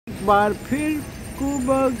बार फिर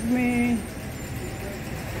कोबर्ग में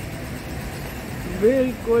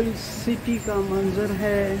बिल्कुल सिटी का मंजर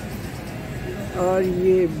है और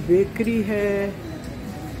ये बेकरी है,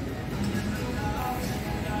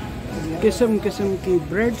 किस्म किस्म की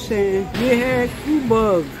ब्रेड्स हैं। ये है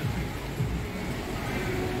कोबर्ग।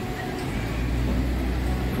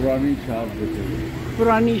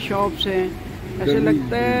 पुरानी शॉप्स हैं, ऐसे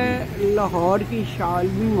लगता है लाहौर की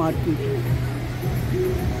शालमी मार्केट।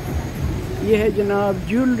 ये है जनाब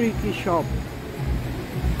ज्वेलरी की शॉप।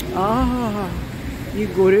 ये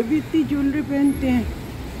गोरे भी इतनी ज्वेलरी पहनते हैं।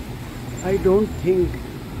 I don't think,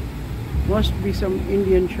 must be some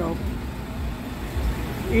Indian shop.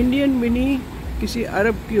 Indian भी नहीं, किसी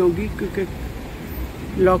अरब की होगी, क्योंकि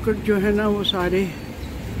लॉकेट जो है ना वो सारे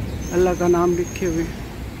अल्लाह का नाम लिखे हुए।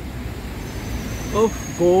 ओह,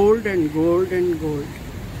 gold and gold and gold.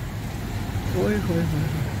 ओए होए होए।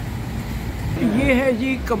 ये है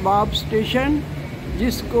जी कबाब स्टेशन,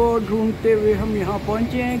 जिसको ढूंढते हुए हम यहाँ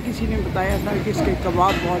पहुँचे हैं। किसी ने बताया था कि इसके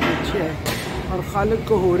कबाब बहुत अच्छे हैं और खालिद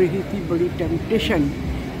को हो रही थी बड़ी टेम्पटेशन,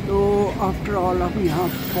 तो आफ्टर ऑल हम यहाँ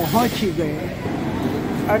पहुँच ही गए।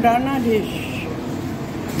 Adana dish.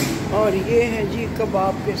 और ये है जी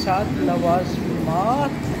कबाब के साथ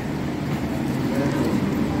लवाज़मात।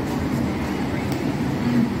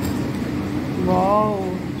 Wow,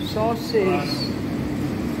 sauces.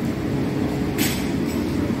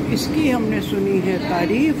 इसकी हमने सुनी है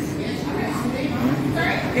तारीफ।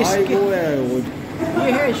 इसकी ये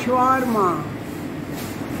है शवारमा।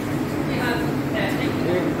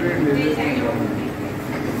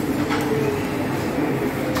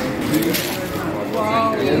 वाओ,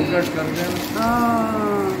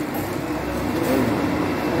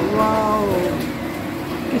 वाओ,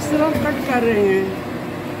 किस तरह कट कर रहे हैं,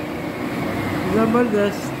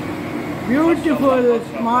 ज़बरदस्त, ब्यूटीफुल,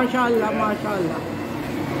 माशाल्लाह माशाल्लाह।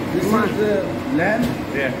 This is the land?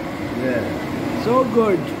 Yeah. Yeah. So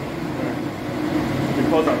good.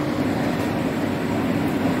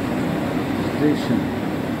 Station.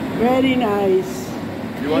 Very nice.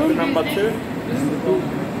 You want the number 2?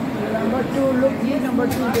 Number 2, look, ये number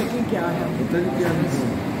 2 देखिए क्या है।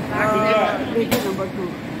 देखिए number 2।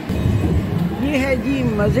 ये है जी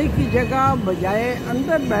मज़े की जगह, बजाय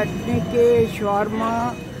अंदर बैठने के शवारमा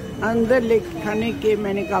अंदर ले खाने के,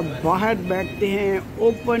 मैंने कहा बाहर बैठते हैं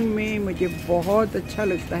ओपन में। मुझे बहुत अच्छा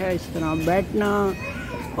लगता है इस तरह बैठना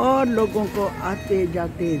और लोगों को आते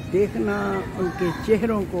जाते देखना, उनके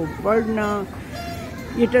चेहरों को पढ़ना।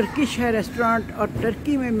 ये टर्किश है रेस्टोरेंट, और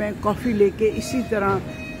टर्की में मैं कॉफ़ी लेके इसी तरह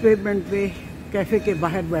पेमेंट पे कैफ़े के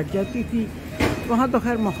बाहर बैठ जाती थी। वहाँ तो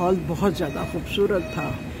खैर माहौल बहुत ज़्यादा खूबसूरत था।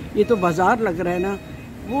 ये तो बाज़ार लग रहा है ना,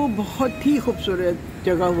 वो बहुत ही खूबसूरत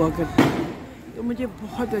जगह हुआ करती थी, तो मुझे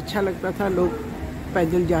बहुत अच्छा लगता था। लोग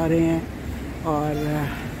पैदल जा रहे हैं और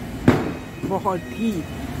बहुत ही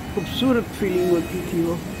खूबसूरत फीलिंग होती थी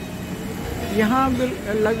वो। यहाँ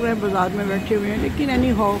लग रहा है बाज़ार में बैठे हुए हैं, लेकिन एनी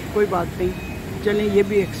हाउ कोई बात नहीं, चलें, ये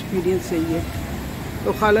भी एक्सपीरियंस सही है। तो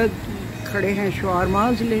खालिद खड़े हैं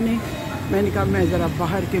शवारमाज लेने। मैंने कहा मैं ज़रा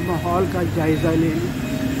बाहर के माहौल का जायज़ा ले लूँ।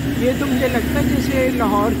 ये तो मुझे लगता है जैसे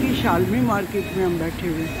लाहौर की शालमी मार्केट में हम बैठे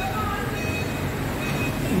हुए हैं।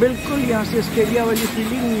 बिल्कुल यहाँ से ऑस्ट्रेलिया वाली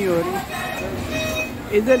फीलिंग नहीं हो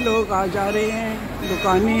रही। इधर लोग आ जा रहे हैं,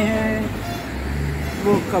 दुकानें हैं,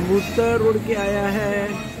 वो कबूतर उड़ के आया है।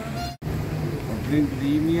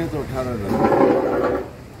 तो 18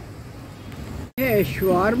 है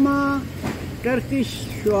शवारमा, टर्किश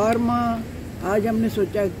शवारमा। आज हमने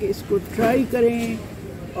सोचा कि इसको ट्राई करें,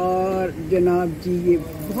 और जनाब जी ये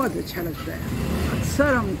बहुत अच्छा लगता है।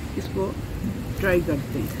 अक्सर हम इसको ट्राई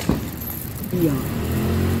करते हैं यहाँ।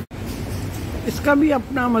 इसका भी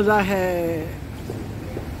अपना मज़ा है,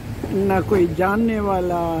 ना कोई जानने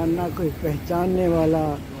वाला ना कोई पहचानने वाला,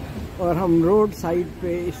 और हम रोड साइड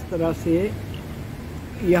पे इस तरह से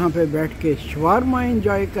यहाँ पे बैठ के शवारमा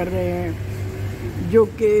एंजॉय कर रहे हैं, जो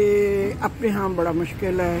कि अपने यहाँ बड़ा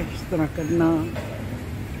मुश्किल है इस तरह करना।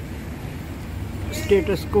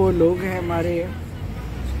 स्टेटस को लोग हैं हमारे।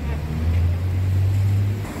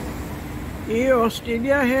 ये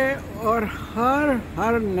ऑस्ट्रेलिया है और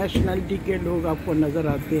हर नेशनलिटी के लोग आपको नज़र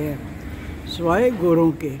आते हैं, सिवाय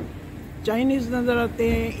गोरों के। चाइनीज़ नज़र आते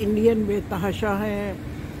हैं, इंडियन बेतहाशा हैं,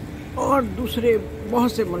 और दूसरे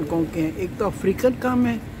बहुत से मुल्कों के हैं। एक तो अफ्रीकन काम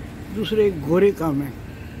है, दूसरे गोरे काम है।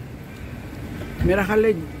 मेरा ख्याल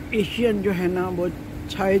है एशियन जो है ना वो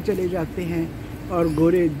छाए चले जाते हैं, और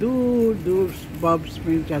गोरे दूर दूर पब्स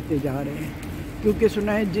में जाते जा रहे हैं, क्योंकि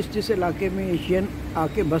सुना है जिस इलाके में एशियन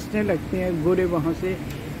आके बसने लगते हैं, गोरे वहाँ से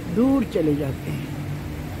दूर चले जाते हैं।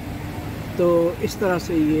 तो इस तरह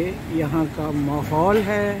से ये यहाँ का माहौल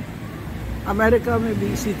है। अमेरिका में भी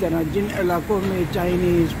इसी तरह जिन इलाकों में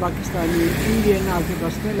चाइनीज़, पाकिस्तानी, इंडियन आके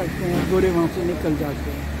बसने लगते हैं, गोरे वहाँ से निकल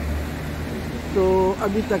जाते हैं। तो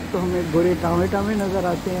अभी तक तो हमें गोरे टावे टावे नज़र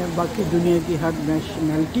आते हैं, बाकी दुनिया की हर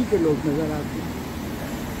नेशनलिटी के लोग नज़र आते हैं,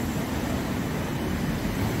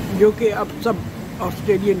 जो कि अब सब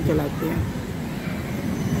ऑस्ट्रेलियन कहलाते हैं।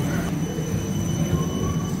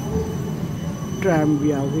 ट्रैम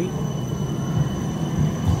भी आ गई।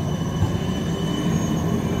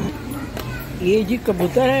 ये जी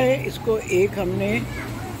कबूतर है, इसको एक हमने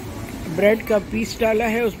ब्रेड का पीस डाला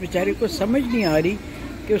है, उस बेचारे को समझ नहीं आ रही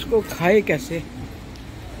कि उसको खाए कैसे।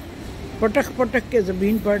 पटक पटक के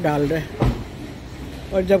ज़मीन पर डाल रहा है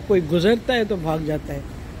और जब कोई गुजरता है तो भाग जाता है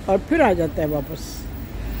और फिर आ जाता है वापस।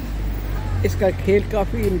 इसका खेल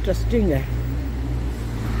काफ़ी इंटरेस्टिंग है।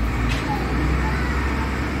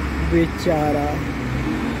 बेचारा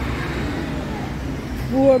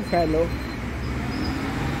पुअर फेलो,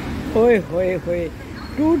 ओए होए होए,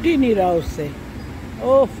 टूट ही नहीं रहा उससे।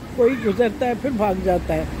 ओह, कोई गुजरता है फिर भाग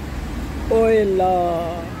जाता है। ओए ला,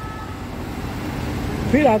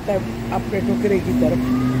 फिर आता है अपने टुकड़े की तरफ।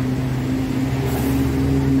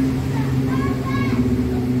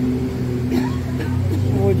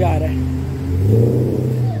 वो जा रहा है।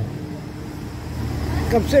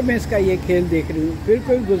 कब से मैं इसका ये खेल देख रही हूँ। फिर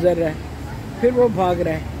कोई गुजर रहा है, फिर वो भाग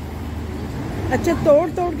रहा है। अच्छा, तोड़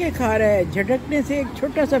तोड़ के खा रहा है। झटकने से एक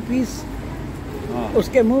छोटा सा पीस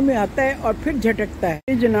उसके मुंह में आता है और फिर झटकता है।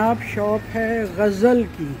 ये जनाब शॉप है गज़ल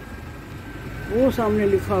की, वो सामने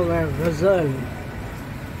लिखा हुआ है गज़ल,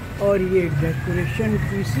 और ये डेकोरेशन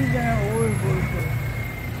पीसेज हैं। ओए होए,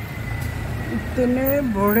 इतने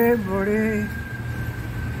बड़े बड़े,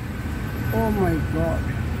 ओ माय गॉड।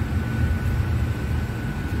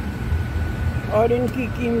 और इनकी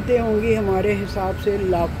कीमतें होंगी हमारे हिसाब से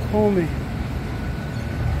लाखों में।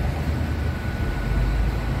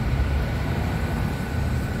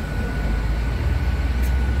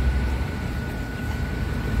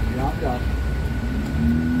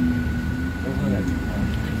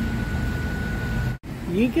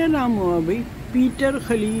 ये क्या नाम हुआ भाई? Peter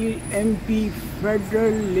Khalil MP,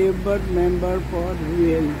 federal labour member for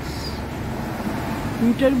Wales.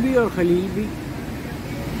 Peter भी और खलील भी।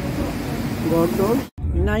 God knows.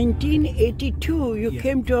 1982 you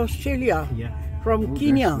came to Australia from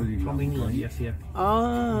Kenya. From England, yes, yeah.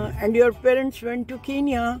 And your parents went to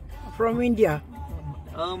Kenya from India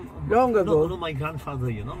long ago. No, my grandfather,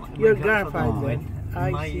 you know. Your my grandfather. went. I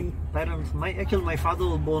My see. parents, my father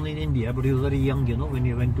was born in India, but he was very young, you know, when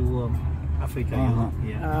he went to Africa, you know.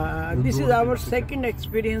 Yeah. This is our second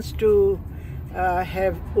experience to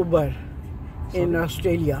have Uber in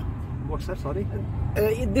Australia. What's that? Sorry.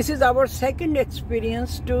 This is our second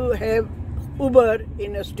experience to have Uber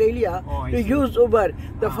in Australia, I to see. use Uber.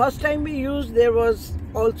 The first time we used, there was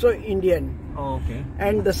also Indian, Oh, okay.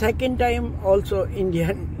 and the second time also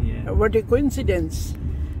Indian. Yeah. What a coincidence.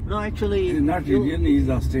 No, actually, He's not Indian, he's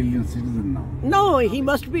Australian citizen now. No, he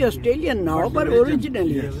must be Australian now, What's but the origin?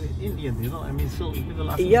 originally. yeah, Indian, you know. I mean, so people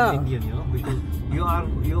ask me Yeah. Indian, you know, because you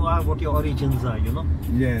are what your origins are, you know.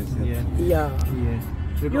 Yes, yes. Yeah. Yeah. Yeah.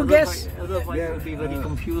 Because You guess- otherwise it would be very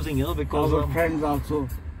confusing, you know, because Our friends also,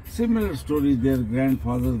 similar story, their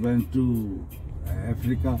grandfathers went to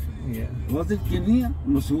Africa. yeah. Was it Kenya?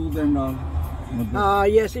 Masood and all?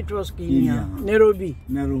 Yes, it was Kenya, Kenya. Nairobi.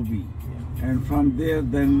 Nairobi. And from there,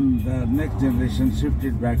 then the next generation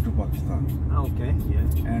shifted back to Pakistan. Okay.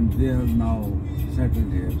 Yeah. And they are now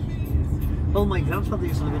settled here. Well, my grandfather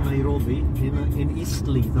used to live in Nairobi, in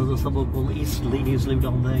Eastleigh. There's a suburb called Eastleigh. He used to live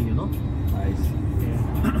down there, you know. I see.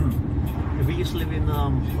 Yeah. We used to live in a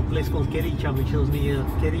place called Kericha, which is near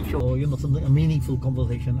Kericho. You know, something a meaningful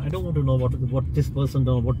conversation. I don't want to know what this person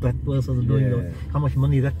done, what that person is doing, Yeah. or how much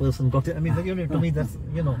money that person got. I mean, you know, to me, that's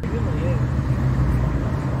yeah.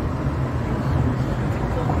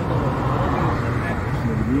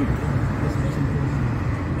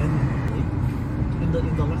 And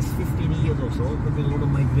in the last 15 years or so, there's been a lot of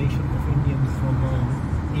migration of Indians from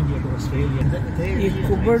India to Australia. ये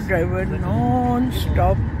कुबर driver non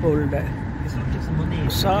stop बोल रहा है, It's not just money.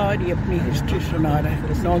 सारी अपनी history सुना रहा है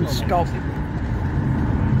non stop.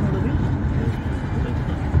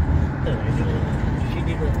 She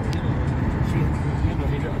did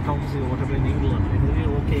accountancy or whatever in England, and they did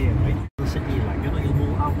okay, right? The city, like, you know, you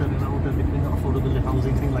move out and between affordable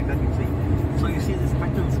housing, things like that, you see. So you see these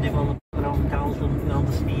patterns develop around towns and around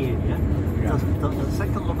the city area. Yeah. The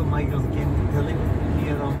second lot of migrants came, they lived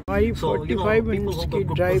near 5 45 minutes की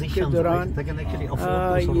drive के दौरान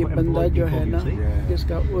ये बंदा जो है ना,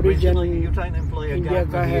 जिसका origin India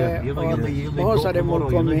का है और बहुत सारे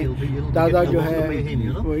मुल्कों में दादा जो है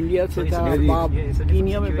वो इंडिया से था, बाप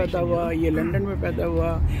कीनिया में पैदा हुआ, ये लंदन में पैदा हुआ,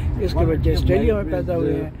 इसके बच्चे ऑस्ट्रेलिया में पैदा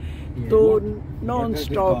हुए हैं, तो नॉन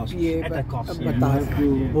स्टॉप ये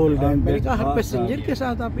बोल रहे हैं। मैंने कहा हर पैसेंजर के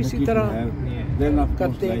साथ आप इसी तरह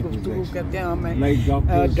करते हैं, गुफ्तगू करते हैं। हाँ,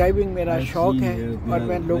 मैं ड्राइविंग मेरा शौक़ है और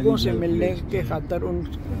मैं लोगों से मिलने के खातर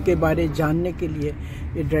उनके बारे जानने के लिए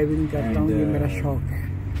ये ड्राइविंग करता हूँ, ये मेरा शौक़ है।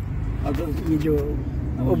 ये जो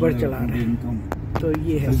उबर चला रहे हैं तो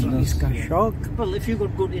ये है इसका शौक़,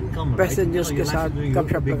 पैसेंजर्स के साथ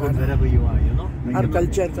गपशप लगाना, हर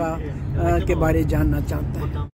कल्चर का के बारे जानना चाहता है।